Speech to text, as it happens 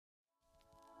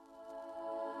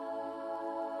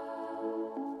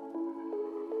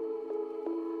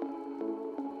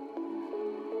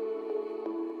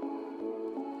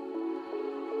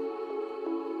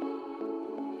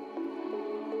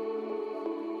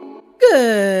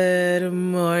Good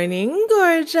morning,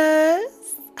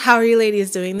 gorgeous. How are you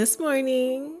ladies doing this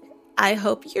morning? I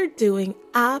hope you're doing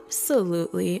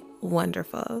absolutely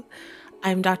wonderful.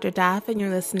 I'm Dr. Daff, and you're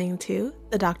listening to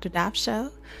The Dr. Daff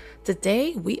Show.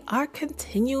 Today, we are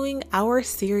continuing our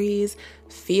series,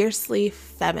 Fiercely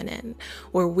Feminine,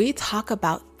 where we talk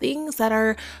about things that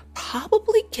are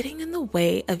probably getting in the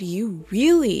way of you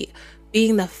really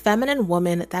being the feminine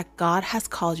woman that God has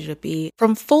called you to be,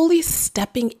 from fully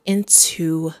stepping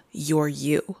into your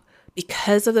you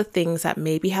because of the things that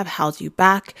maybe have held you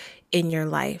back in your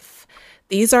life.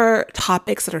 These are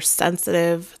topics that are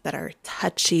sensitive, that are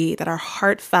touchy, that are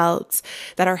heartfelt,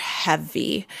 that are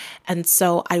heavy. And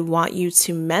so I want you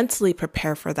to mentally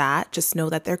prepare for that. Just know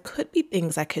that there could be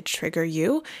things that could trigger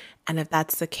you. And if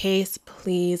that's the case,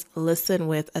 please listen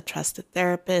with a trusted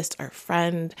therapist or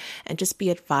friend and just be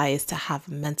advised to have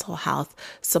mental health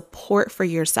support for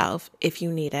yourself if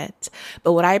you need it.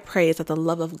 But what I pray is that the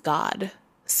love of God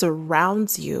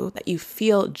surrounds you, that you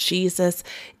feel Jesus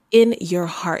in your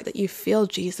heart, that you feel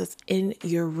Jesus in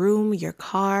your room, your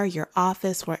car, your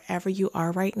office, wherever you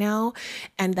are right now,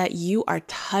 and that you are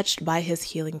touched by his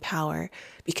healing power,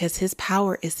 because his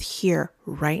power is here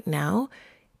right now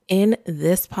in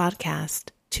this podcast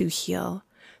to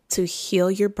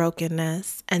heal your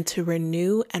brokenness and to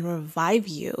renew and revive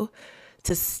you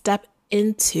to step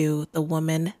into the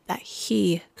woman that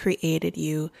he created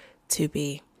you to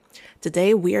be.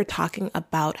 Today, we are talking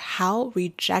about how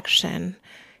rejection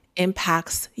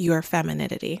impacts your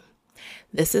femininity.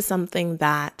 This is something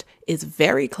that is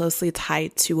very closely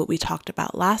tied to what we talked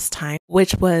about last time,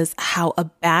 which was how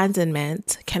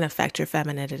abandonment can affect your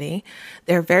femininity.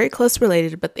 They're very close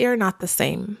related, but they are not the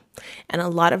same. And a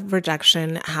lot of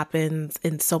rejection happens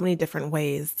in so many different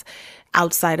ways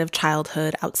outside of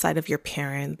childhood, outside of your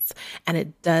parents, and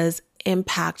it does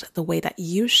impact the way that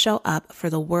you show up for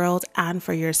the world and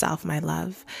for yourself, my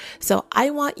love. So I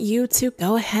want you to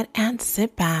go ahead and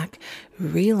sit back,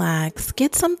 relax,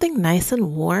 get something nice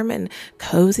and warm and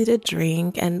cozy to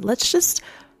drink, and let's just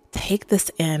take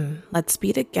this in. Let's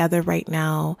be together right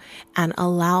now and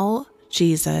allow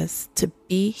Jesus to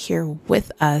be here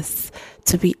with us,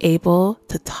 to be able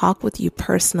to talk with you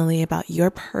personally about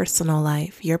your personal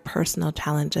life, your personal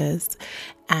challenges,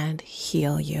 and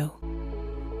heal you.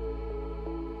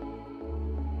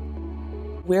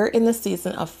 We're in the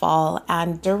season of fall,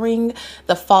 and during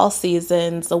the fall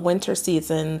seasons, the winter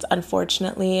seasons,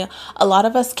 unfortunately, a lot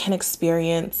of us can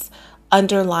experience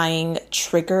underlying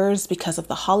triggers because of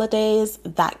the holidays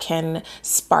that can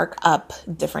spark up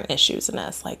different issues in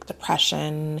us, like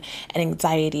depression and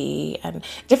anxiety and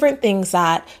different things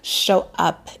that show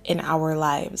up in our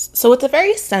lives. So it's a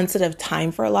very sensitive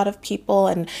time for a lot of people,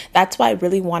 and that's why I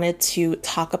really wanted to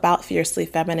talk about Fiercely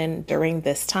Feminine during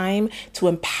this time, to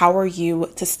empower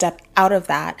you to step out of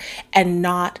that and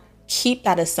not keep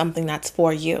that as something that's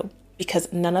for you.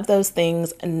 Because none of those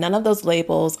things, none of those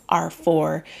labels are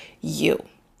for you.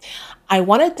 I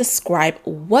want to describe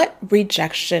what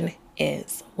rejection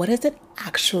is. What does it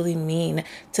actually mean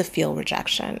to feel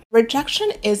rejection?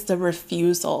 Rejection is the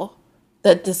refusal,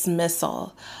 the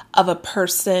dismissal of a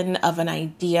person, of an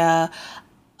idea,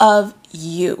 of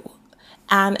you.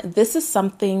 And this is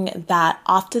something that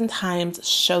oftentimes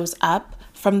shows up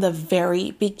from the very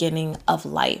beginning of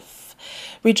life.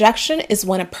 Rejection is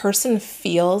when a person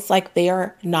feels like they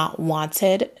are not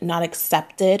wanted, not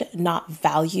accepted, not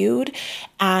valued,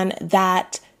 and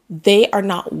that they are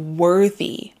not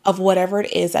worthy of whatever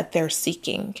it is that they're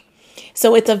seeking.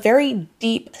 So it's a very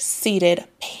deep-seated,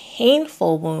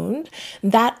 painful wound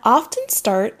that often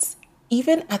starts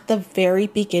even at the very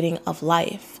beginning of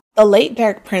life. The late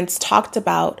Derek Prince talked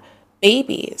about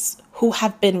babies who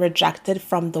have been rejected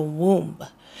from the womb,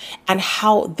 and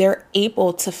how they're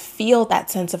able to feel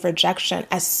that sense of rejection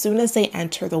as soon as they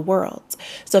enter the world.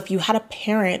 So if you had a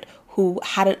parent who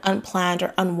had an unplanned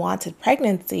or unwanted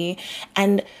pregnancy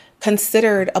and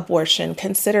considered abortion,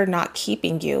 considered not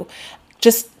keeping you,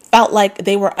 just felt like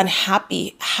they were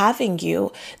unhappy having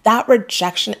you, that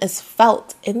rejection is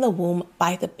felt in the womb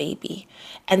by the baby.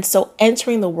 And so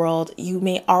entering the world, you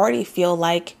may already feel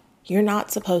like you're not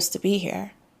supposed to be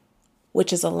here,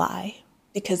 which is a lie.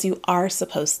 Because you are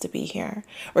supposed to be here.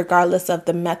 Regardless of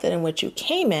the method in which you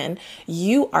came in,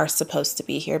 you are supposed to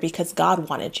be here because God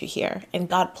wanted you here and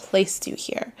God placed you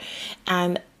here.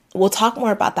 And we'll talk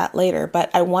more about that later,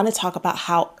 but I want to talk about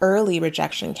how early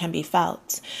rejection can be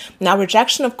felt. Now,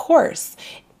 rejection, of course,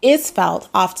 is felt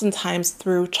oftentimes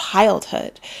through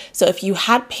childhood. So if you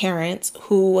had parents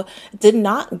who did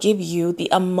not give you the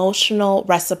emotional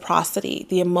reciprocity,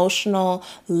 the emotional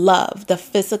love, the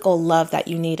physical love that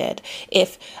you needed,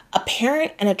 if a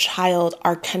parent and a child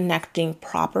are connecting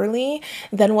properly,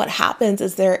 then what happens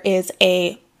is there is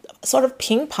a sort of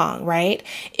ping pong, right?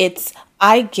 It's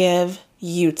I give,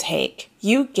 you take.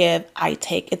 You give, I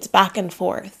take. It's back and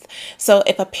forth. So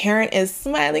if a parent is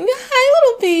smiling, hi,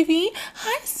 little baby,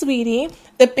 hi, sweetie,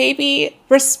 the baby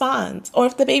responds. Or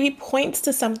if the baby points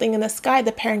to something in the sky,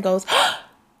 the parent goes,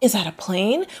 is that a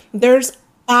plane? There's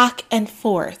back and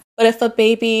forth. But if a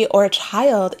baby or a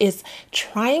child is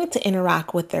trying to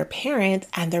interact with their parent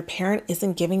and their parent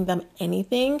isn't giving them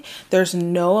anything, there's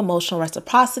no emotional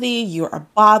reciprocity, you're a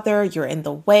bother, you're in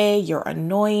the way, you're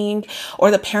annoying, or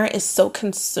the parent is so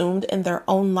consumed in their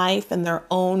own life and their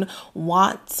own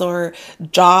wants or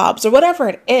jobs or whatever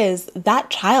it is,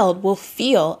 that child will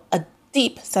feel a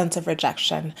deep sense of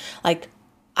rejection. Like,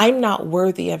 I'm not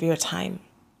worthy of your time.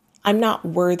 I'm not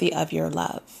worthy of your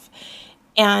love.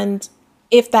 And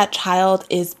if that child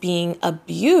is being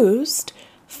abused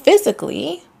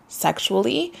physically,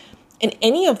 sexually, in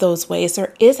any of those ways,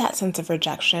 there is that sense of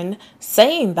rejection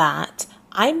saying that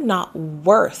I'm not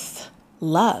worth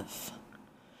love.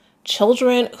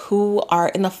 Children who are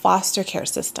in the foster care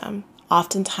system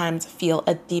oftentimes feel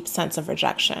a deep sense of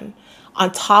rejection.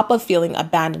 On top of feeling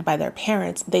abandoned by their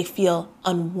parents, they feel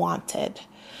unwanted.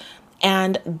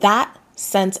 And that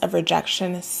sense of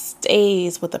rejection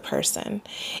stays with the person.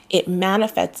 It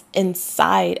manifests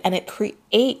inside and it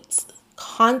creates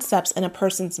concepts in a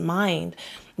person's mind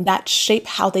that shape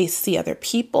how they see other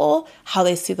people, how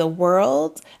they see the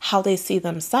world, how they see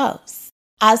themselves.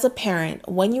 As a parent,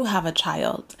 when you have a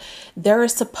child, there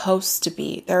is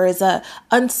a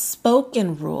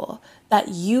unspoken rule that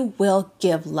you will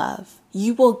give love.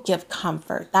 You will give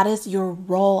comfort. That is your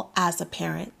role as a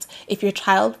parent. If your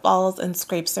child falls and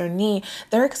scrapes their knee,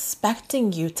 they're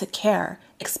expecting you to care,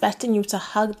 expecting you to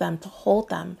hug them, to hold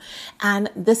them. And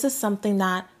this is something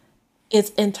that is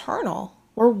internal.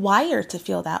 We're wired to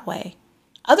feel that way.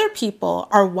 Other people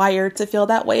are wired to feel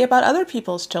that way about other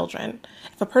people's children.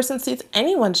 If a person sees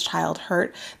anyone's child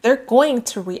hurt, they're going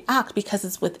to react because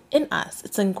it's within us.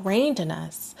 It's ingrained in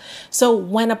us. So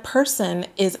when a person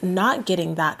is not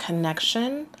getting that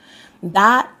connection,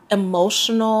 that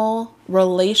emotional,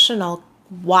 relational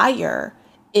wire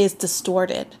is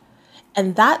distorted.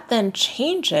 And that then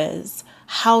changes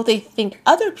how they think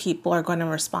other people are going to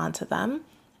respond to them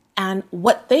and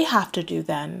what they have to do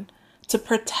then to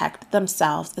protect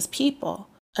themselves as people.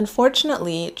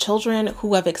 Unfortunately, children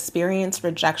who have experienced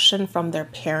rejection from their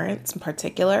parents in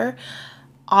particular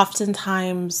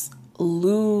oftentimes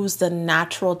lose the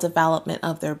natural development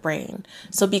of their brain.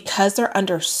 So because they're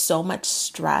under so much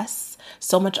stress,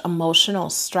 so much emotional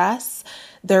stress,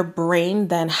 their brain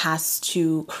then has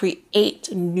to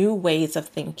create new ways of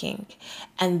thinking.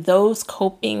 And those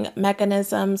coping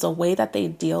mechanisms, a way that they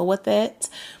deal with it,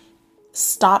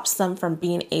 stops them from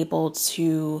being able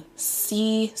to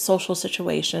see social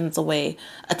situations the way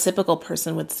a typical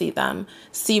person would see them,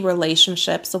 see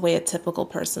relationships the way a typical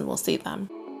person will see them.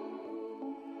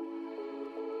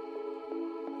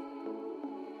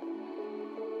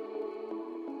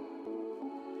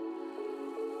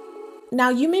 Now,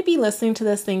 you may be listening to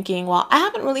this thinking, well, I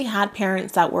haven't really had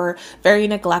parents that were very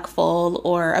neglectful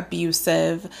or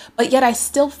abusive, but yet I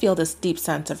still feel this deep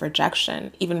sense of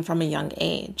rejection, even from a young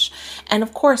age. And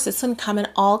of course, this can come in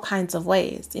all kinds of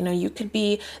ways. You know, you could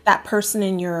be that person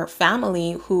in your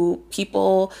family who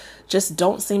people just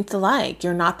don't seem to like.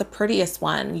 You're not the prettiest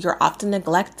one. You're often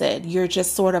neglected. You're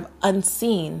just sort of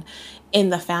unseen in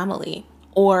the family.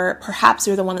 Or perhaps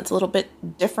you're the one that's a little bit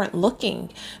different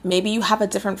looking. Maybe you have a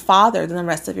different father than the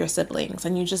rest of your siblings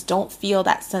and you just don't feel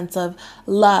that sense of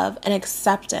love and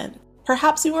acceptance.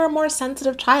 Perhaps you were a more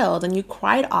sensitive child and you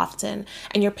cried often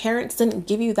and your parents didn't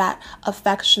give you that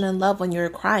affection and love when you were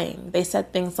crying. They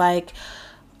said things like,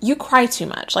 you cry too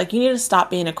much, like you need to stop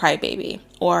being a crybaby,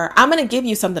 or I'm going to give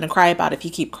you something to cry about if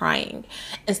you keep crying,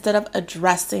 instead of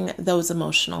addressing those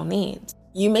emotional needs.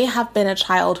 You may have been a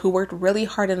child who worked really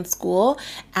hard in school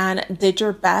and did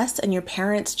your best, and your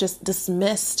parents just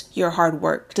dismissed your hard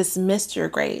work, dismissed your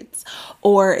grades,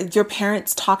 or your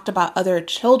parents talked about other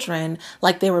children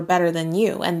like they were better than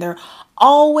you, and they're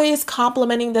always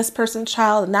complimenting this person's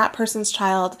child and that person's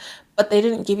child, but they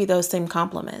didn't give you those same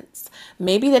compliments.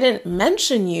 Maybe they didn't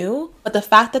mention you, but the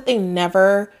fact that they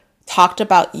never talked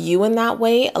about you in that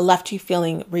way left you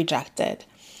feeling rejected.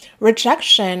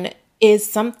 Rejection is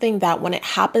something that when it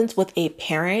happens with a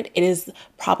parent, it is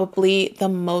probably the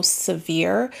most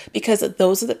severe because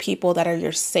those are the people that are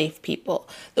your safe people.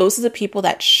 Those are the people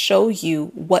that show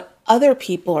you what other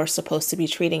people are supposed to be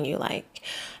treating you like.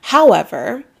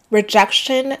 However,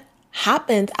 rejection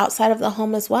happens outside of the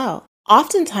home as well.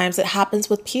 Oftentimes it happens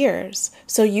with peers.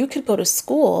 So you could go to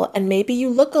school and maybe you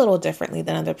look a little differently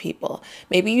than other people.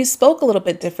 Maybe you spoke a little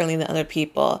bit differently than other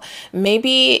people.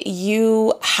 Maybe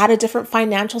you had a different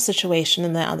financial situation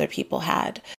than other people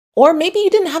had. Or maybe you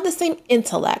didn't have the same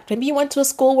intellect. Maybe you went to a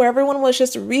school where everyone was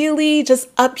just really just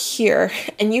up here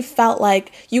and you felt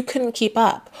like you couldn't keep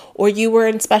up. Or you were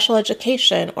in special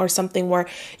education or something where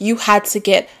you had to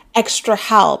get extra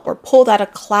help or pulled out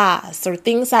of class or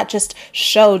things that just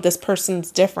showed this person's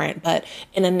different, but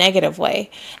in a negative way.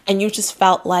 And you just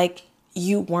felt like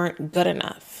you weren't good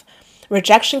enough.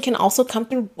 Rejection can also come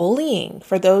through bullying.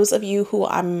 For those of you who,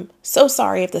 I'm so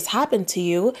sorry if this happened to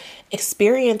you,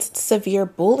 experienced severe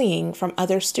bullying from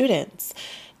other students.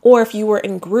 Or if you were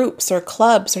in groups or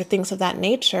clubs or things of that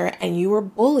nature and you were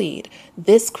bullied,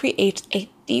 this creates a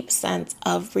deep sense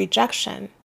of rejection.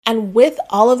 And with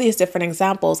all of these different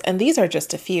examples, and these are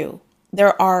just a few,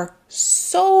 there are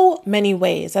so many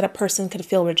ways that a person could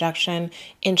feel rejection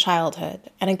in childhood.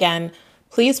 And again,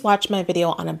 please watch my video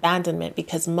on abandonment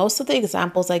because most of the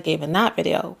examples I gave in that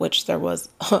video, which there was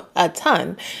a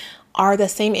ton, are the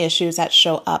same issues that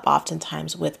show up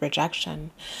oftentimes with rejection.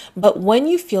 But when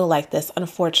you feel like this,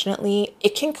 unfortunately,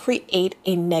 it can create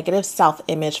a negative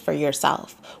self-image for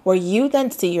yourself, where you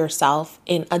then see yourself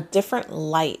in a different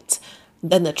light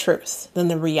than the truth, than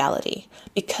the reality,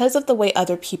 because of the way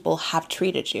other people have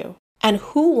treated you. And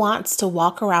who wants to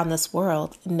walk around this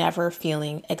world never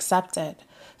feeling accepted,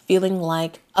 feeling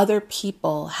like other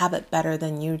people have it better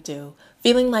than you do,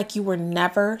 feeling like you were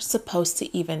never supposed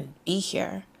to even be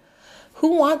here?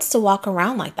 Who wants to walk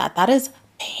around like that? That is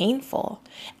painful.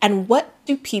 And what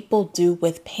do people do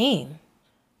with pain?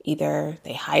 Either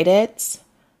they hide it,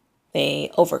 they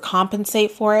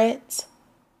overcompensate for it,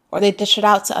 or they dish it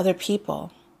out to other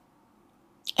people.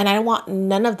 And I want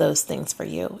none of those things for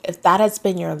you. If that has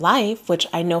been your life, which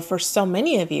I know for so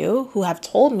many of you who have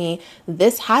told me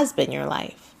this has been your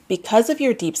life, because of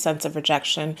your deep sense of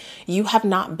rejection, you have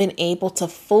not been able to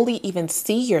fully even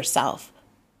see yourself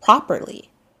properly.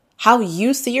 How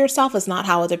you see yourself is not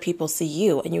how other people see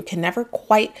you, and you can never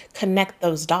quite connect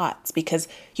those dots because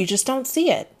you just don't see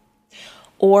it.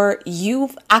 Or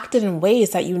you've acted in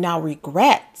ways that you now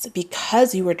regret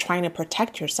because you were trying to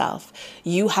protect yourself.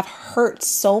 You have hurt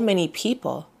so many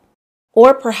people.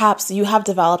 Or perhaps you have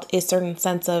developed a certain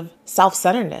sense of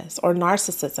self-centeredness or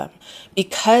narcissism.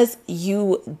 Because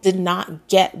you did not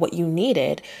get what you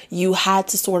needed, you had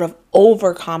to sort of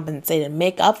overcompensate and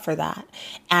make up for that.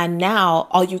 And now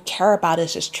all you care about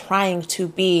is just trying to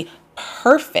be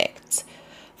perfect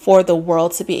for the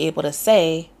world to be able to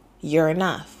say, you're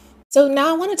enough. So now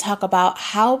I want to talk about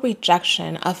how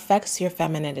rejection affects your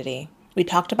femininity. We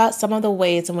talked about some of the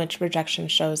ways in which rejection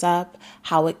shows up,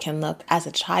 how it can look as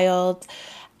a child.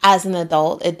 As an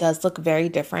adult, it does look very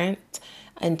different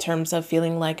in terms of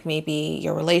feeling like maybe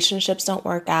your relationships don't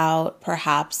work out.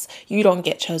 Perhaps you don't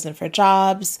get chosen for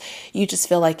jobs. You just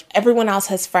feel like everyone else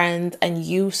has friends and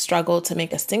you struggle to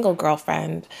make a single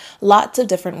girlfriend. Lots of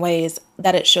different ways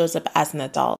that it shows up as an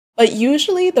adult. But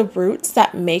usually the roots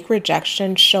that make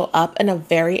rejection show up in a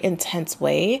very intense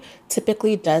way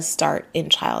typically does start in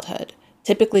childhood,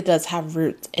 typically does have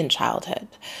roots in childhood.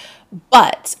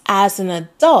 But as an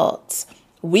adult,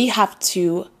 we have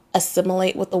to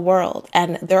assimilate with the world.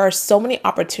 And there are so many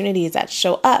opportunities that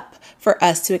show up for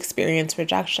us to experience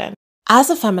rejection. As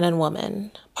a feminine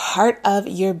woman, part of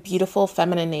your beautiful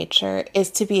feminine nature is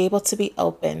to be able to be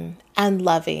open and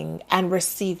loving and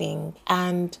receiving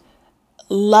and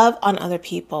love on other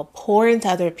people, pour into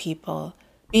other people,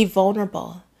 be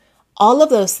vulnerable. All of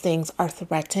those things are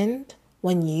threatened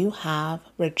when you have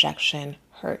rejection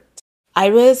hurt. I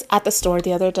was at the store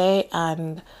the other day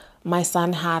and my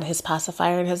son had his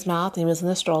pacifier in his mouth and he was in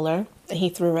the stroller and he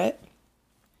threw it.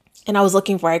 And I was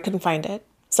looking for it, I couldn't find it.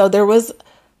 So there was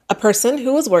a person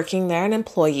who was working there, an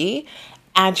employee,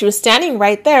 and she was standing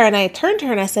right there. And I turned to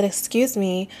her and I said, "Excuse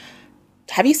me,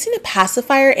 have you seen a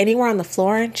pacifier anywhere on the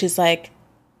floor?" And she's like,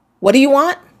 "What do you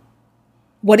want?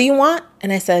 What do you want?"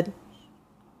 And I said,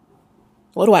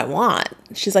 "What do I want?"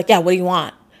 She's like, "Yeah, what do you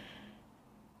want?"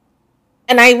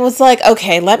 And I was like,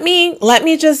 okay, let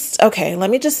me just,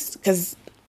 because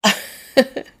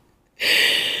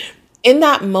in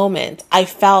that moment, I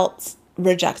felt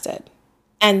rejected.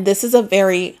 And this is a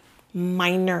very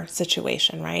minor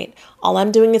situation, right? All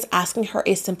I'm doing is asking her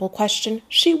a simple question.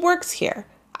 She works here.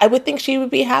 I would think she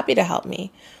would be happy to help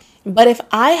me. But if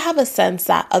I have a sense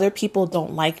that other people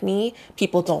don't like me,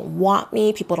 people don't want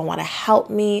me, people don't want to help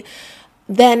me,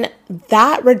 then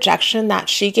that rejection that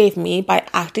she gave me by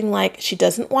acting like she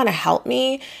doesn't want to help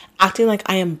me, acting like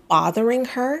I am bothering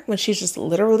her when she's just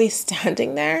literally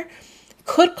standing there,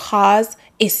 could cause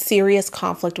a serious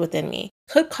conflict within me,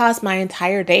 could cause my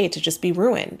entire day to just be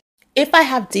ruined if I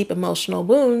have deep emotional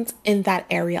wounds in that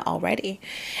area already.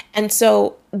 And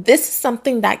so this is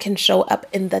something that can show up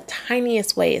in the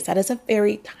tiniest ways. That is a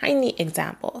very tiny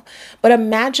example. But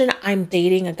imagine I'm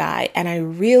dating a guy and I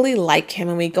really like him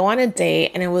and we go on a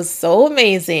date and it was so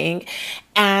amazing.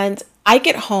 And I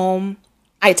get home,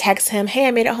 I text him, hey,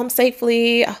 I made it home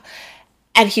safely.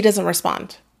 And he doesn't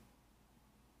respond.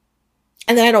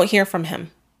 And then I don't hear from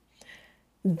him.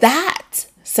 That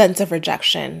sense of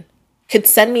rejection could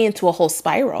send me into a whole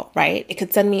spiral, right? It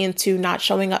could send me into not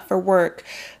showing up for work,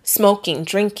 smoking,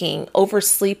 drinking,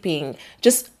 oversleeping,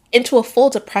 just into a full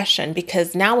depression,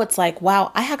 because now it's like,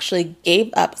 wow, I actually gave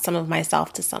up some of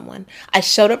myself to someone. I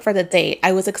showed up for the date.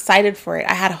 I was excited for it.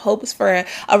 I had hopes for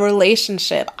a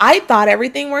relationship. I thought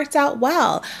everything worked out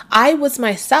well. I was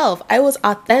myself. I was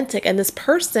authentic. And this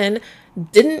person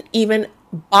didn't even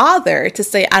bother to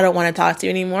say, I don't want to talk to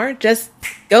you anymore. Just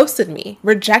ghosted me,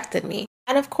 rejected me.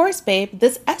 And of course, babe,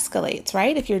 this escalates,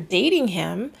 right? If you're dating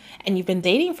him and you've been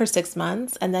dating for 6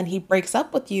 months and then he breaks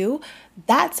up with you,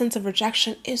 that sense of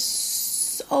rejection is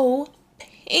so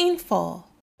painful.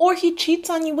 Or he cheats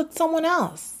on you with someone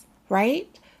else, right?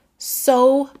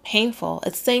 So painful.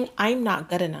 It's saying I'm not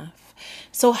good enough.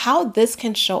 So how this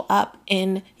can show up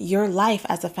in your life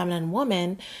as a feminine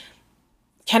woman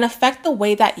can affect the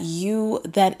way that you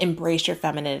then embrace your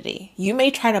femininity. You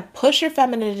may try to push your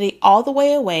femininity all the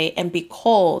way away and be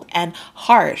cold and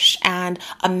harsh and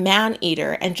a man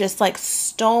eater and just like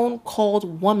stone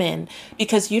cold woman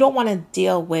because you don't want to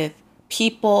deal with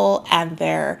people and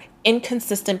their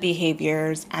inconsistent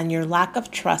behaviors and your lack of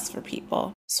trust for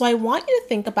people. So I want you to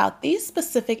think about these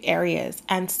specific areas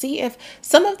and see if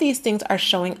some of these things are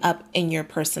showing up in your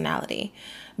personality.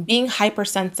 Being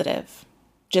hypersensitive.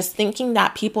 Just thinking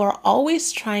that people are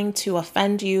always trying to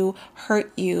offend you,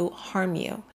 hurt you, harm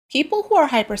you. People who are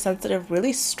hypersensitive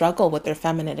really struggle with their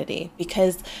femininity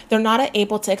because they're not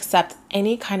able to accept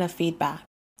any kind of feedback.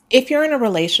 If you're in a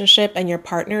relationship and your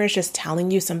partner is just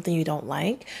telling you something you don't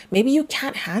like, maybe you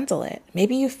can't handle it.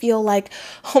 Maybe you feel like,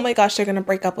 oh my gosh, they're going to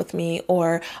break up with me,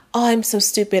 or oh, I'm so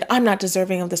stupid, I'm not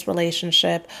deserving of this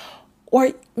relationship.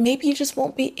 Or maybe you just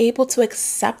won't be able to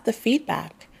accept the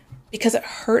feedback because it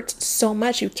hurts so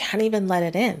much you can't even let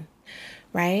it in,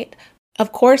 right?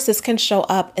 Of course, this can show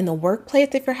up in the workplace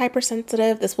if you're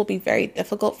hypersensitive. This will be very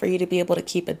difficult for you to be able to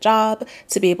keep a job,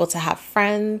 to be able to have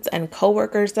friends and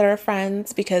coworkers that are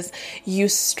friends, because you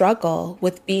struggle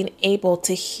with being able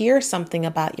to hear something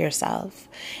about yourself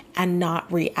and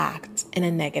not react in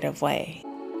a negative way.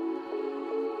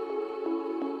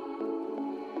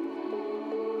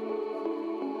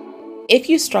 If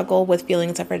you struggle with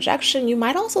feelings of rejection, you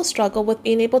might also struggle with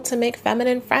being able to make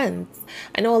feminine friends.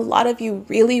 I know a lot of you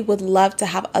really would love to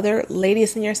have other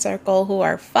ladies in your circle who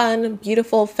are fun,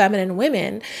 beautiful, feminine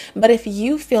women. But if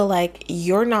you feel like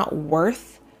you're not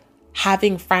worth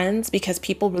having friends because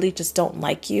people really just don't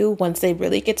like you, once they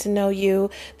really get to know you,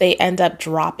 they end up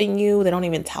dropping you. They don't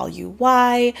even tell you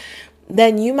why.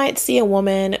 Then you might see a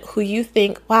woman who you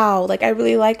think, wow, like I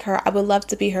really like her. I would love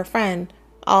to be her friend.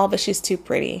 Oh, but she's too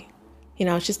pretty. You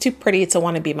know, she's too pretty to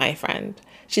want to be my friend.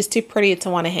 She's too pretty to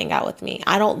want to hang out with me.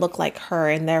 I don't look like her,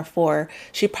 and therefore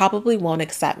she probably won't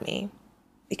accept me.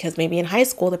 Because maybe in high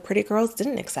school, the pretty girls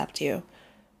didn't accept you.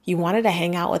 You wanted to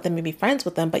hang out with them and be friends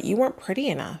with them, but you weren't pretty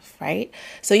enough, right?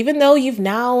 So even though you've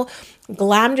now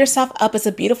glammed yourself up as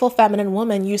a beautiful feminine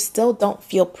woman, you still don't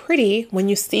feel pretty when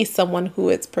you see someone who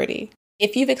is pretty.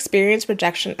 If you've experienced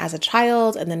rejection as a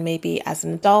child and then maybe as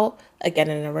an adult, again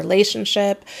in a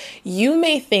relationship, you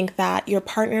may think that your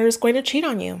partner is going to cheat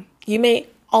on you. You may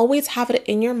always have it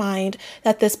in your mind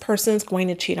that this person is going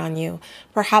to cheat on you.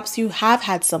 Perhaps you have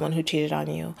had someone who cheated on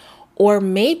you. Or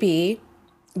maybe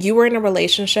you were in a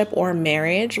relationship or a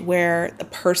marriage where the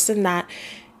person that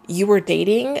you were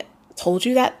dating told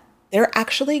you that they're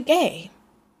actually gay.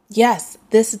 Yes,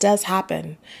 this does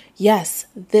happen. Yes,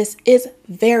 this is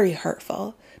very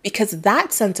hurtful because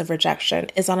that sense of rejection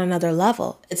is on another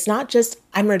level. It's not just,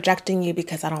 I'm rejecting you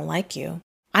because I don't like you.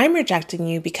 I'm rejecting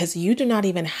you because you do not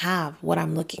even have what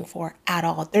I'm looking for at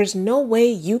all. There's no way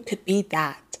you could be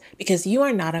that because you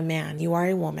are not a man. You are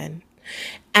a woman.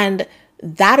 And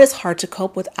that is hard to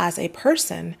cope with as a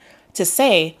person, to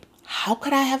say, how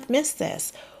could I have missed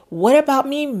this? What about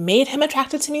me made him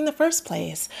attracted to me in the first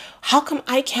place? How come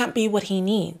I can't be what he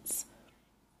needs?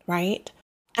 Right?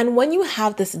 And when you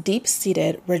have this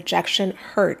deep-seated rejection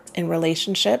hurt in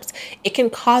relationships, it can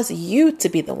cause you to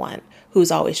be the one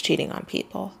who's always cheating on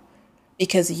people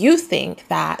because you think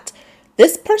that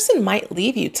this person might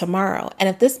leave you tomorrow. And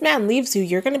if this man leaves you,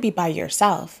 you're going to be by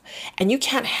yourself and you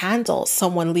can't handle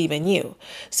someone leaving you.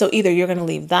 So either you're going to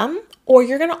leave them or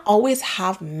you're going to always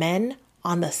have men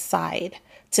on the side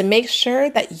to make sure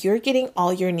that you're getting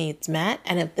all your needs met.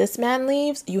 And if this man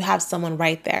leaves, you have someone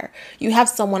right there. You have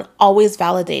someone always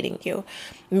validating you.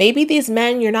 Maybe these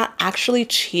men, you're not actually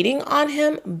cheating on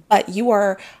him, but you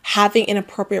are having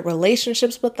inappropriate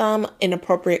relationships with them,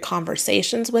 inappropriate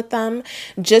conversations with them,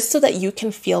 just so that you can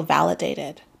feel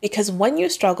validated. Because when you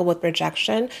struggle with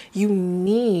rejection, you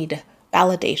need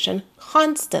validation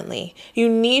constantly. You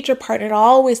need your partner to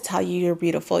always tell you you're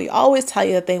beautiful. You always tell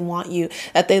you that they want you,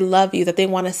 that they love you, that they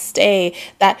want to stay,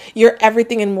 that you're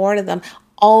everything and more to them.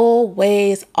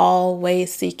 Always,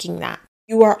 always seeking that.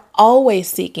 You are always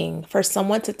seeking for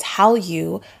someone to tell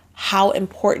you how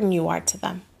important you are to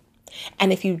them.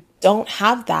 And if you don't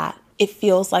have that, it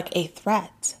feels like a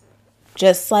threat.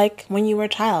 Just like when you were a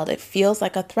child, it feels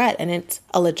like a threat, and it's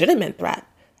a legitimate threat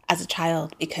as a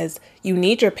child because you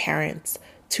need your parents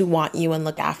to want you and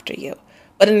look after you.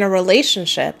 But in a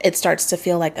relationship, it starts to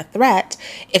feel like a threat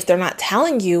if they're not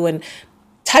telling you and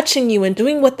touching you and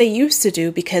doing what they used to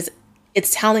do because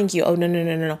it's telling you, oh,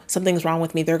 no, something's wrong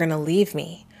with me. They're going to leave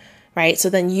me, right? So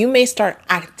then you may start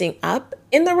acting up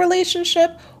in the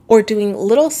relationship or doing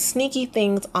little sneaky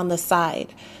things on the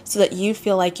side so that you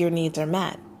feel like your needs are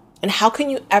met. And how can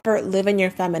you ever live in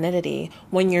your femininity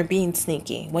when you're being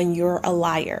sneaky, when you're a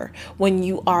liar, when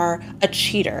you are a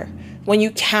cheater, when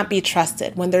you can't be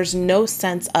trusted, when there's no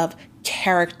sense of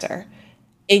character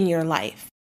in your life?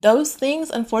 Those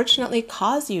things unfortunately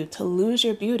cause you to lose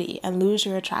your beauty and lose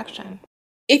your attraction.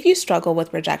 If you struggle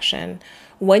with rejection,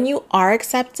 when you are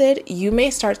accepted, you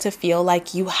may start to feel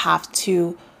like you have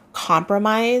to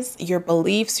compromise your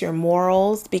beliefs, your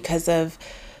morals, because of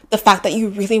the fact that you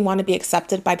really want to be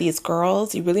accepted by these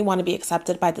girls. You really want to be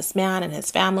accepted by this man and his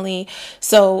family.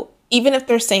 So even if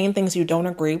they're saying things you don't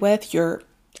agree with, you're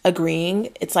agreeing.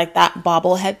 It's like that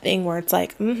bobblehead thing where it's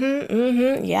like,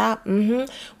 yeah.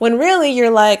 When really you're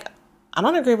like, I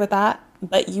don't agree with that,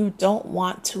 but you don't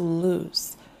want to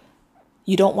lose.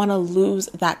 You don't want to lose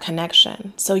that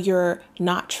connection. So you're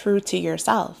not true to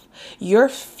yourself. Your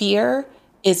fear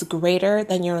is greater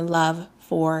than your love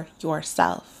for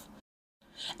yourself.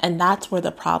 And that's where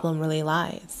the problem really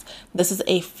lies. This is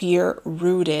a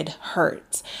fear-rooted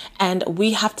hurt. And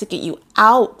we have to get you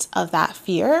out of that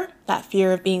fear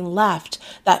of being left,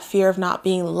 that fear of not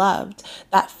being loved,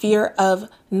 that fear of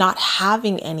not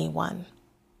having anyone,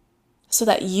 so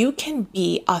that you can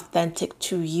be authentic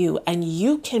to you and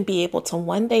you can be able to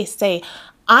one day say,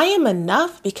 I am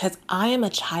enough because I am a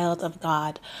child of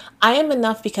God. I am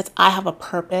enough because I have a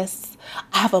purpose.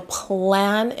 I have a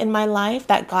plan in my life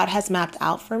that God has mapped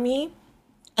out for me.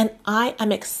 And I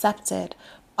am accepted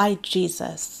by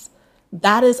Jesus.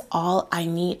 That is all I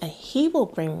need. And He will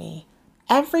bring me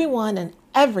everyone and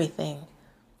everything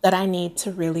that I need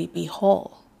to really be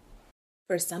whole.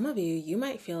 For some of you, you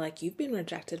might feel like you've been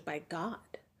rejected by God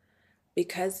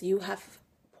because you have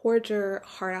poured your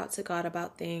heart out to God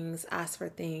about things, asked for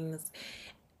things.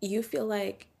 You feel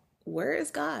like, where is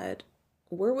God?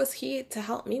 Where was He to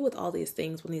help me with all these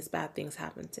things when these bad things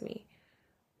happened to me?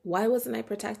 Why wasn't I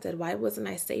protected? Why wasn't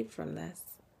I saved from this?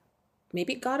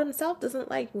 Maybe God Himself doesn't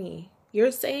like me.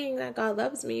 You're saying that God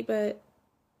loves me, but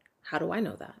how do I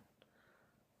know that?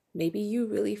 Maybe you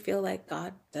really feel like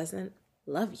God doesn't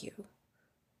love you.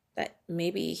 That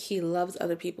maybe He loves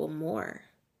other people more.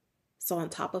 So on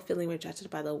top of feeling rejected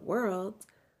by the world,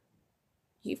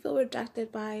 you feel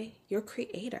rejected by your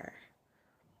Creator.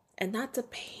 And that's a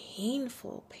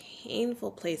painful, painful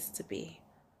place to be.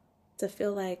 To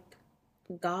feel like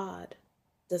God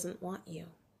doesn't want you.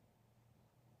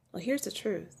 Well, here's the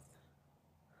truth.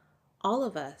 All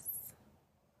of us,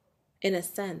 in a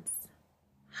sense,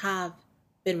 have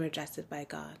been rejected by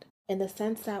God. In the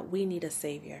sense that we need a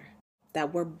Savior.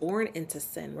 That we're born into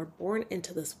sin. We're born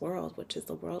into this world, which is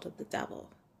the world of the devil.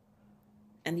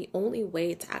 And the only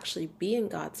way to actually be in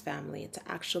God's family, to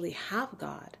actually have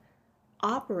God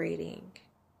operating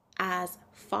as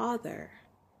Father,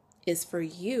 is for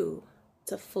you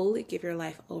to fully give your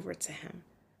life over to Him,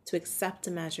 to accept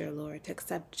Him as your Lord, to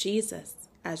accept Jesus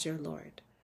as your Lord,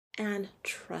 and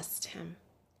trust Him.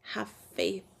 Have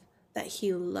faith that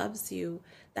He loves you,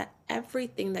 that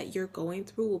everything that you're going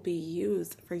through will be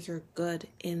used for your good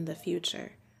in the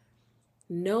future.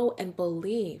 Know and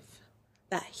believe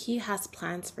that He has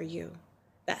plans for you,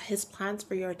 that His plans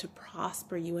for you are to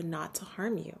prosper you and not to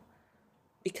harm you.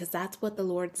 because that's what the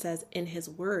Lord says in his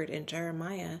word in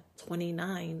Jeremiah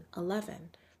 29:11,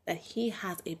 that he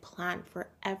has a plan for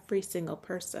every single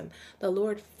person. The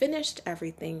Lord finished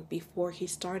everything before he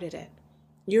started it.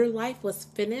 Your life was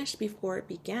finished before it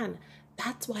began.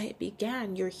 That's why it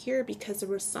began. You're here because there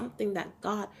was something that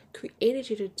God created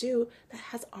you to do that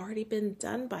has already been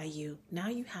done by you. Now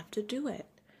you have to do it.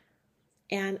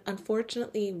 And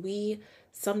unfortunately, we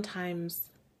sometimes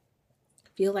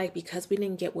feel like because we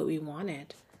didn't get what we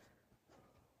wanted,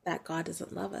 that God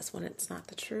doesn't love us, when it's not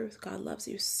the truth. God loves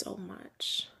you so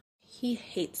much. He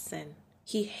hates sin.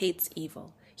 He hates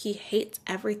evil. He hates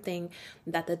everything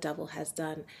that the devil has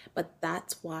done. But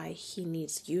that's why he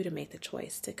needs you to make the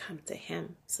choice to come to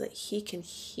him so that he can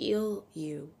heal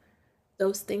you.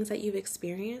 Those things that you've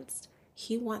experienced,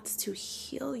 he wants to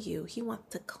heal you. He wants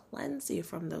to cleanse you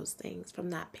from those things, from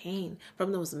that pain,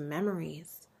 from those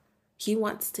memories. He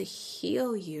wants to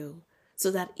heal you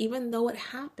so that even though it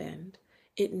happened,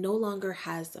 it no longer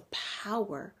has the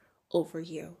power over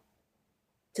you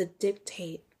to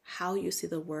dictate how you see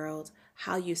the world,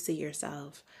 how you see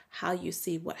yourself, how you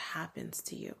see what happens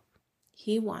to you.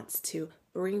 He wants to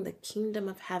bring the kingdom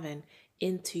of heaven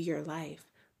into your life,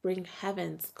 bring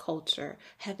heaven's culture,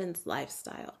 heaven's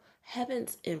lifestyle,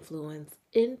 heaven's influence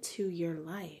into your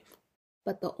life.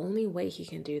 But the only way he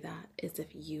can do that is if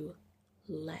you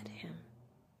let him.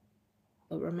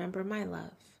 But remember, my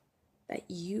love, that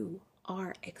you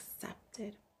are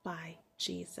accepted by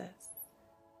Jesus.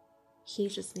 He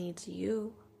just needs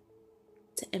you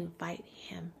to invite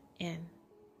him in,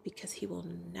 because he will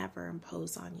never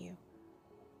impose on you.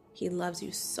 He loves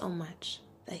you so much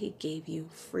that he gave you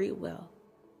free will,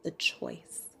 the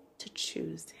choice to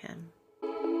choose him.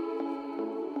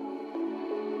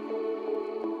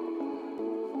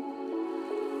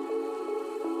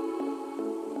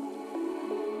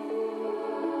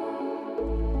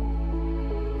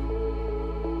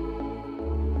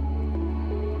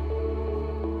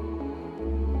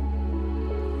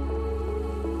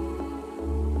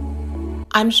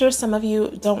 I'm sure some of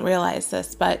you don't realize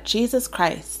this, but Jesus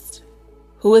Christ,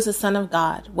 who is the Son of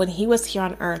God, when he was here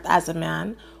on earth as a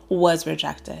man, was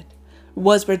rejected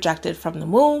from the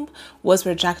womb, was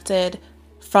rejected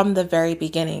from the very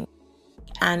beginning.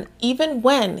 And even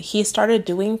when he started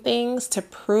doing things to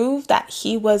prove that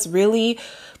he was really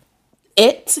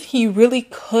he really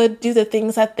could do the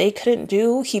things that they couldn't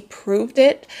do, he proved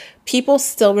it, people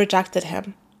still rejected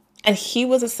him. And he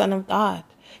was a son of God.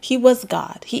 He was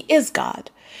God. He is God.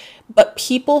 But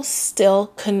people still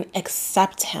couldn't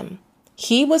accept him.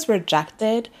 He was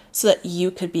rejected so that you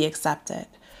could be accepted.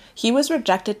 He was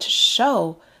rejected to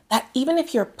show that even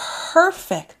if you're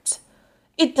perfect,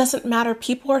 it doesn't matter.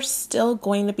 People are still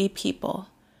going to be people.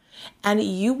 And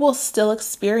you will still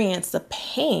experience the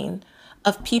pain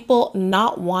of people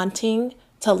not wanting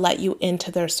to let you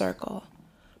into their circle.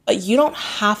 But you don't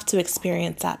have to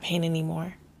experience that pain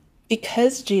anymore.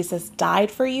 Because Jesus died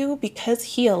for you, because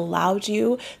he allowed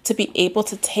you to be able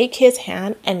to take his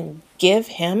hand and give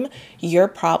him your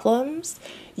problems,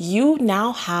 you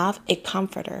now have a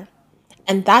comforter.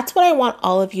 And that's what I want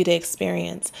all of you to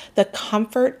experience, the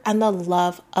comfort and the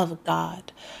love of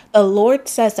God. The Lord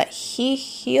says that he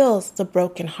heals the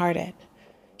brokenhearted.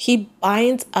 He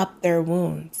binds up their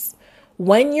wounds.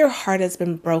 When your heart has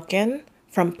been broken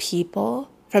from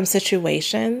people, from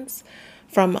situations,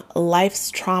 from life's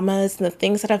traumas and the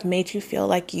things that have made you feel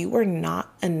like you were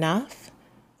not enough,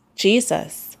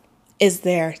 Jesus is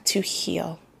there to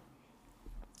heal.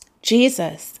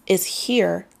 Jesus is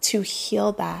here to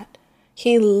heal that.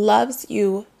 He loves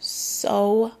you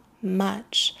so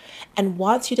much and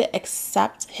wants you to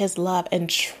accept his love and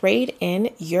trade in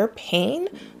your pain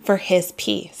for his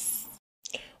peace.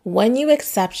 When you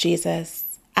accept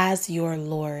Jesus as your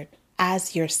Lord,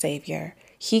 as your Savior,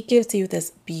 he gives you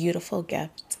this beautiful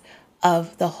gift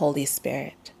of the Holy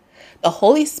Spirit. The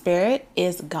Holy Spirit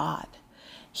is God.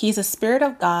 He's a spirit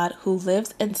of God who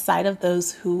lives inside of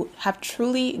those who have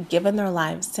truly given their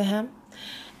lives to him.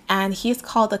 And he's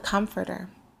called a comforter.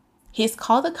 He's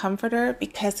called a comforter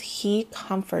because he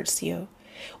comforts you.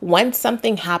 When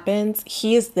something happens,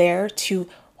 he is there to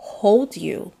hold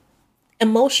you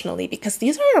emotionally, because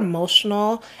these are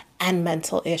emotional and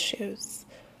mental issues.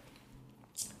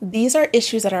 These are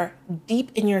issues that are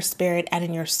deep in your spirit and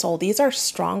in your soul. These are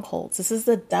strongholds. This is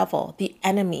the devil, the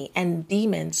enemy, and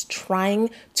demons trying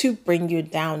to bring you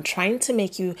down, trying to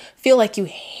make you feel like you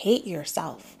hate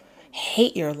yourself,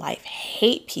 hate your life,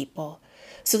 hate people,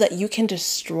 so that you can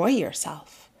destroy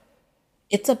yourself.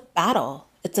 It's a battle.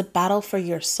 It's a battle for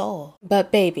your soul.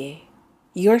 But baby,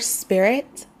 your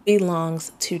spirit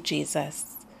belongs to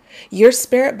Jesus. Your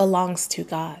spirit belongs to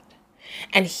God.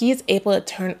 And he's able to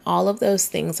turn all of those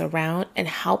things around and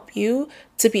help you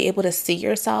to be able to see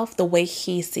yourself the way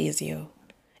he sees you.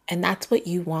 And that's what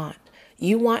you want.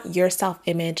 You want your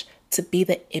self-image to be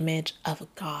the image of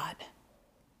God.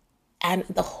 And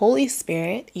the Holy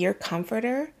Spirit, your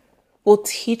comforter, will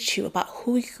teach you about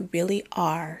who you really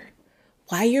are,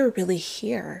 why you're really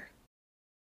here,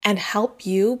 and help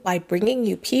you by bringing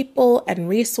you people and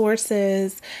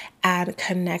resources and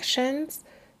connections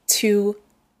to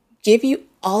give you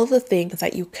all the things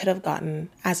that you could have gotten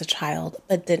as a child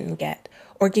but didn't get,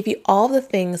 or give you all the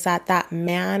things that that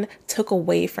man took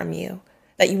away from you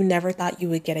that you never thought you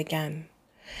would get again.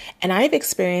 And I've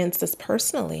experienced this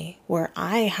personally, where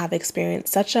I have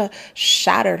experienced such a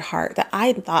shattered heart that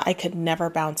I thought I could never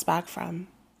bounce back from.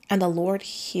 And the Lord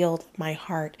healed my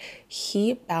heart.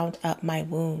 He bound up my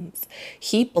wounds.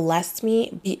 He blessed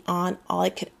me beyond all I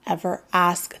could ever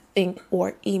ask, think,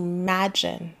 or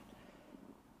imagine.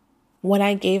 When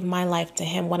I gave my life to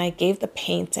him, when I gave the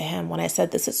pain to him, when I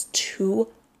said, this is too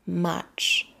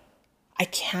much. I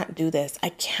can't do this. I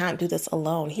can't do this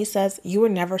alone. He says, you were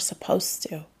never supposed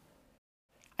to.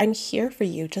 I'm here for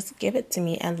you. Just give it to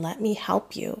me and let me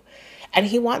help you. And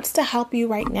he wants to help you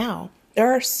right now.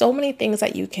 There are so many things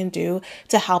that you can do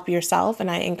to help yourself,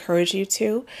 and I encourage you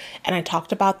to. And I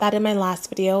talked about that in my last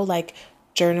video, like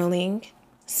journaling,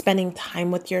 spending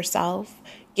time with yourself,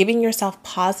 giving yourself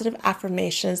positive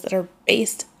affirmations that are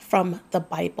based from the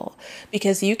Bible.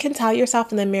 Because you can tell yourself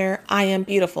in the mirror, I am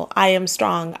beautiful, I am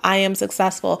strong, I am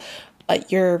successful, but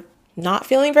you're not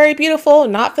feeling very beautiful,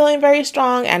 not feeling very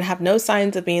strong, and have no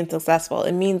signs of being successful.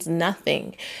 It means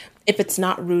nothing if it's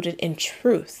not rooted in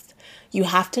truth. You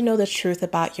have to know the truth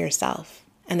about yourself.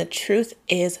 And the truth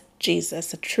is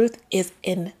Jesus. The truth is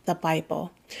in the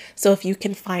Bible. So if you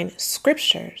can find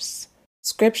scriptures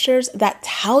that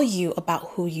tell you about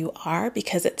who you are,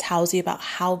 because it tells you about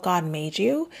how God made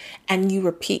you, and you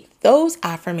repeat those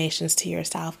affirmations to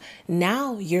yourself,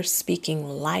 now you're speaking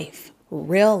life.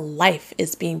 Real life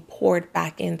is being poured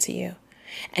back into you.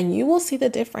 And you will see the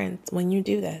difference when you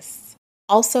do this.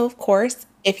 Also, of course,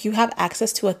 if you have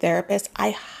access to a therapist,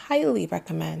 I highly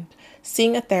recommend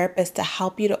seeing a therapist to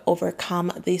help you to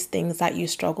overcome these things that you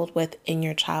struggled with in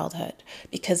your childhood,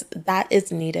 because that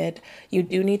is needed. You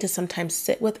do need to sometimes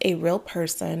sit with a real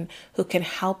person who can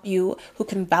help you, who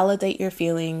can validate your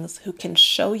feelings, who can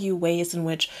show you ways in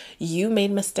which you made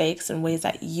mistakes and ways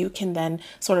that you can then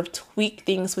sort of tweak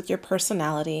things with your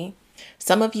personality.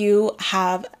 Some of you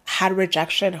have had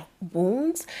rejection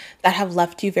wounds that have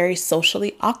left you very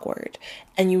socially awkward,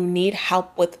 and you need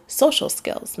help with social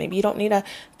skills. Maybe you don't need a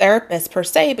therapist per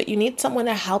se, but you need someone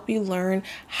to help you learn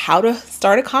how to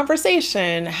start a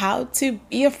conversation, how to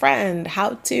be a friend, how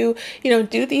to,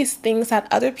 do these things that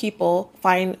other people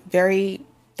find very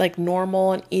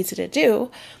normal and easy to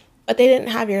do, but they didn't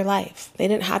have your life. They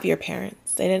didn't have your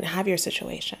parents. They didn't have your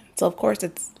situation. So of course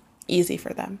it's easy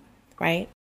for them, right?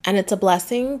 And it's a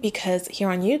blessing because here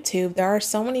on YouTube, there are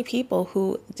so many people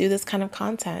who do this kind of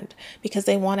content because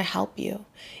they want to help you.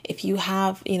 If you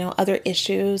have, other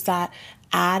issues that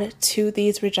add to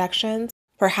these rejections,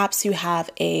 perhaps you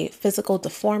have a physical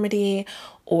deformity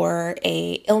or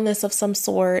a illness of some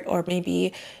sort, or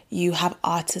maybe you have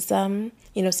autism,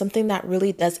 something that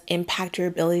really does impact your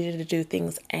ability to do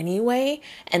things anyway.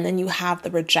 And then you have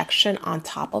the rejection on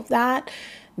top of that.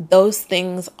 Those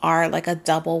things are like a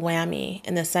double whammy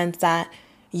in the sense that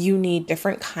you need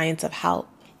different kinds of help.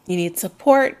 You need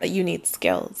support, but you need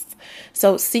skills.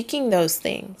 So seeking those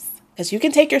things, because you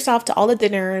can take yourself to all the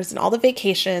dinners and all the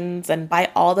vacations and buy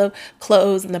all the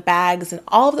clothes and the bags, and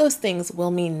all of those things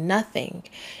will mean nothing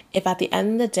if at the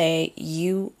end of the day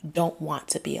you don't want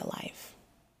to be alive.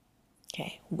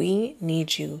 Okay, we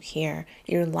need you here.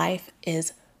 Your life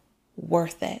is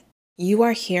worth it. You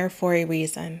are here for a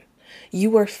reason. You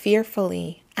were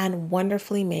fearfully and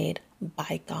wonderfully made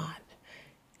by God.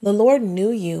 The Lord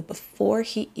knew you before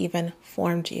he even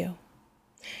formed you.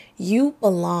 You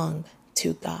belong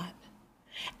to God.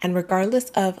 And regardless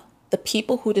of the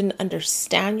people who didn't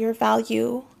understand your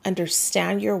value,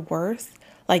 understand your worth,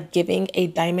 like giving a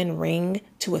diamond ring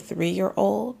to a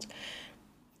 3-year-old,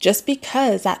 just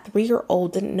because that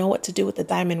 3-year-old didn't know what to do with the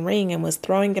diamond ring and was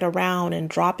throwing it around and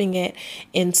dropping it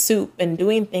in soup and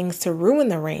doing things to ruin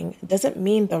the ring, doesn't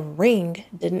mean the ring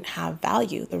didn't have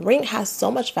value. The ring has so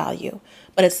much value,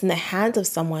 but it's in the hands of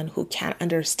someone who can't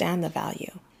understand the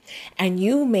value. And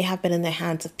you may have been in the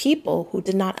hands of people who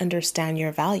did not understand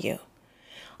your value.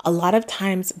 A lot of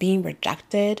times being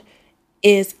rejected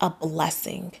is a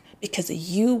blessing because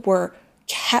you were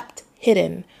kept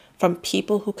hidden from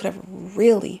people who could have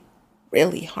really,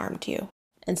 really harmed you.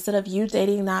 Instead of you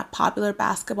dating that popular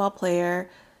basketball player,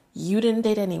 You didn't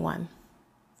date anyone.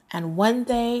 And one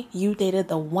day you dated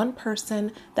the one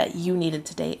person that you needed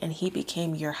to date, and he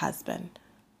became your husband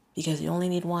because you only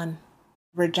need one.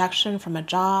 Rejection from a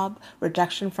job,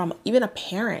 rejection from even a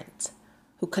parent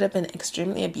who could have been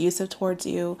extremely abusive towards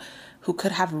you, who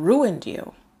could have ruined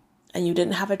you, and you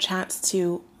didn't have a chance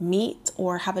to meet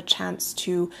or have a chance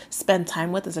to spend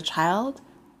time with as a child,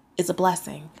 is a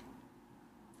blessing.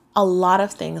 A lot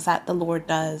of things that the Lord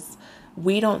does,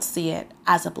 we don't see it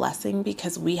as a blessing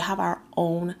because we have our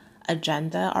own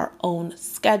agenda, our own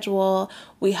schedule.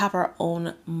 We have our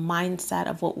own mindset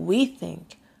of what we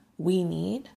think we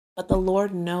need, but the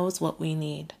Lord knows what we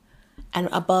need. And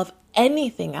above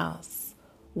anything else,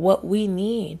 what we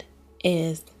need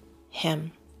is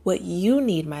Him. What you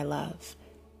need, my love,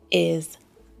 is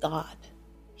God.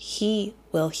 He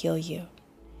will heal you.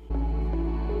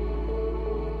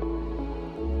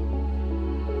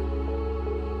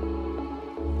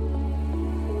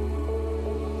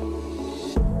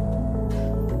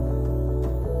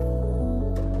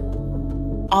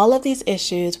 All of these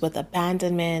issues with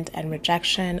abandonment and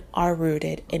rejection are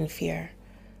rooted in fear.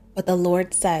 But the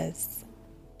Lord says,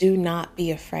 do not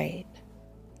be afraid.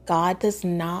 God does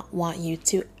not want you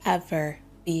to ever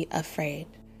be afraid.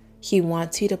 He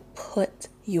wants you to put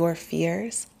your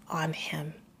fears on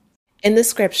Him. In the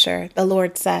scripture, the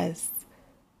Lord says,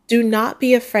 do not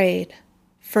be afraid,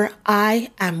 for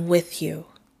I am with you.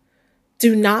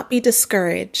 Do not be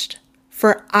discouraged,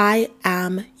 for I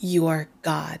am your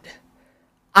God.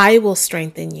 I will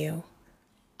strengthen you.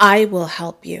 I will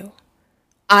help you.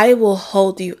 I will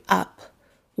hold you up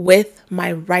with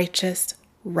my righteous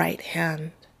right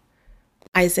hand.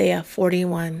 Isaiah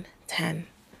 41:10.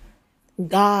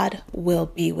 God will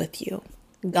be with you.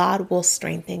 God will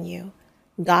strengthen you.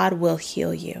 God will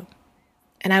heal you.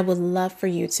 And I would love for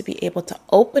you to be able to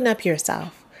open up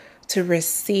yourself to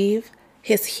receive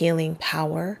His healing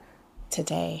power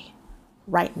today,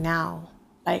 right now,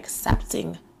 by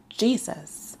accepting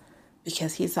Jesus,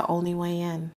 because He's the only way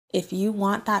in. If you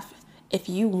want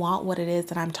what it is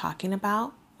that I'm talking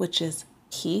about, which is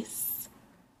peace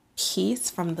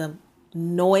from the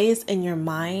noise in your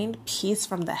mind, peace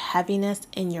from the heaviness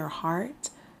in your heart,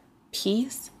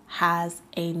 peace has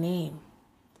a name.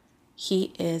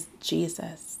 He is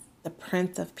Jesus, the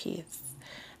Prince of Peace.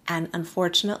 And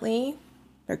unfortunately,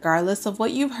 regardless of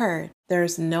what you've heard,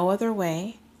 there's no other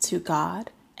way to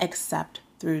God except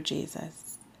through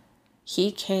Jesus.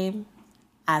 He came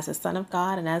as the Son of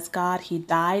God, and as God, He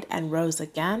died and rose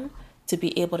again to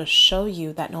be able to show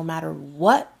you that no matter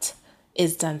what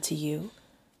is done to you,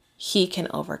 He can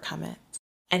overcome it.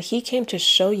 And He came to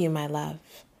show you, my love,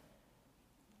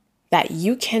 that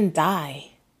you can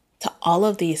die to all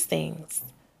of these things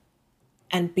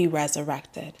and be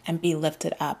resurrected and be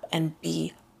lifted up and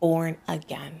be born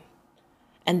again.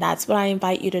 And that's what I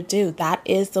invite you to do. That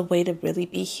is the way to really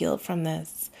be healed from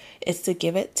this, is to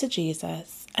give it to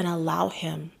Jesus and allow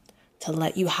Him to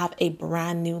let you have a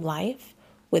brand new life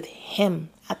with Him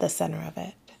at the center of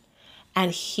it.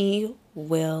 And He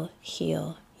will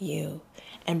heal you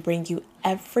and bring you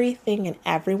everything and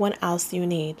everyone else you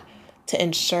need to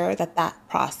ensure that that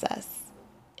process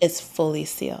is fully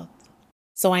sealed.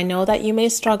 So I know that you may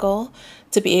struggle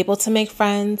to be able to make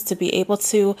friends, to be able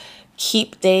to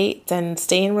keep dates and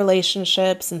stay in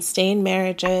relationships and stay in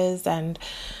marriages and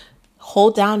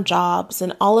hold down jobs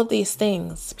and all of these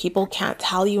things. People can't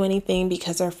tell you anything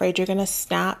because they're afraid you're going to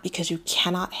snap, because you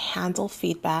cannot handle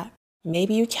feedback.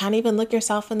 Maybe you can't even look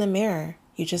yourself in the mirror.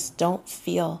 You just don't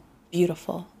feel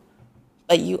beautiful.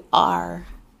 But you are.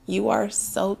 You are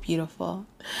so beautiful.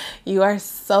 You are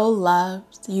so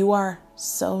loved. You are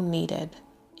so needed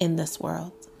in this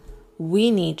world. We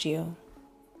need you.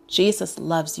 Jesus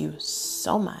loves you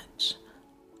so much.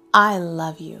 I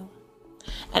love you.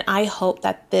 And I hope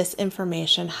that this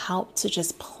information helped to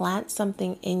just plant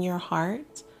something in your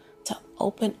heart to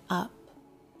open up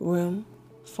room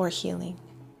for healing.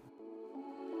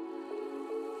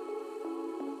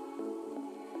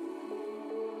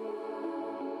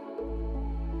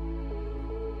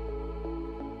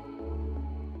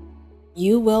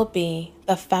 You will be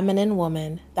the feminine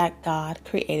woman that God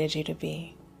created you to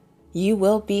be. You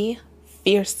will be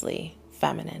fiercely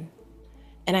feminine.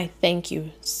 And I thank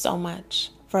you so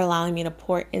much for allowing me to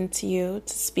pour into you,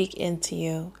 to speak into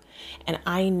you. And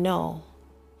I know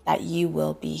that you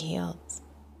will be healed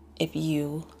if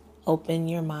you open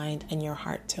your mind and your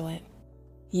heart to it.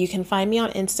 You can find me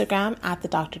on Instagram at The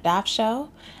Dr. Daff Show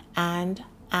and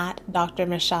at Dr.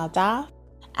 Michelle Daff.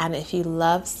 And if you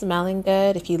love smelling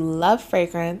good, if you love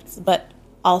fragrance, but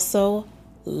also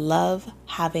love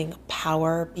having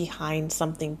power behind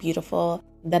something beautiful,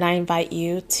 then I invite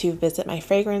you to visit my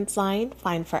fragrance line,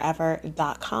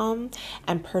 findforever.com,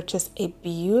 and purchase a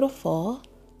beautiful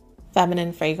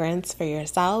feminine fragrance for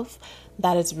yourself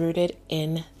that is rooted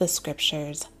in the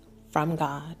scriptures from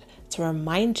God to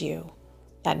remind you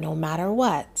that no matter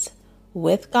what,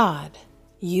 with God,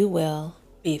 you will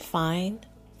be fine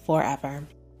forever.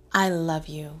 I love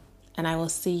you, and I will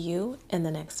see you in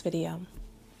the next video.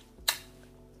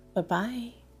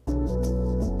 Bye-bye.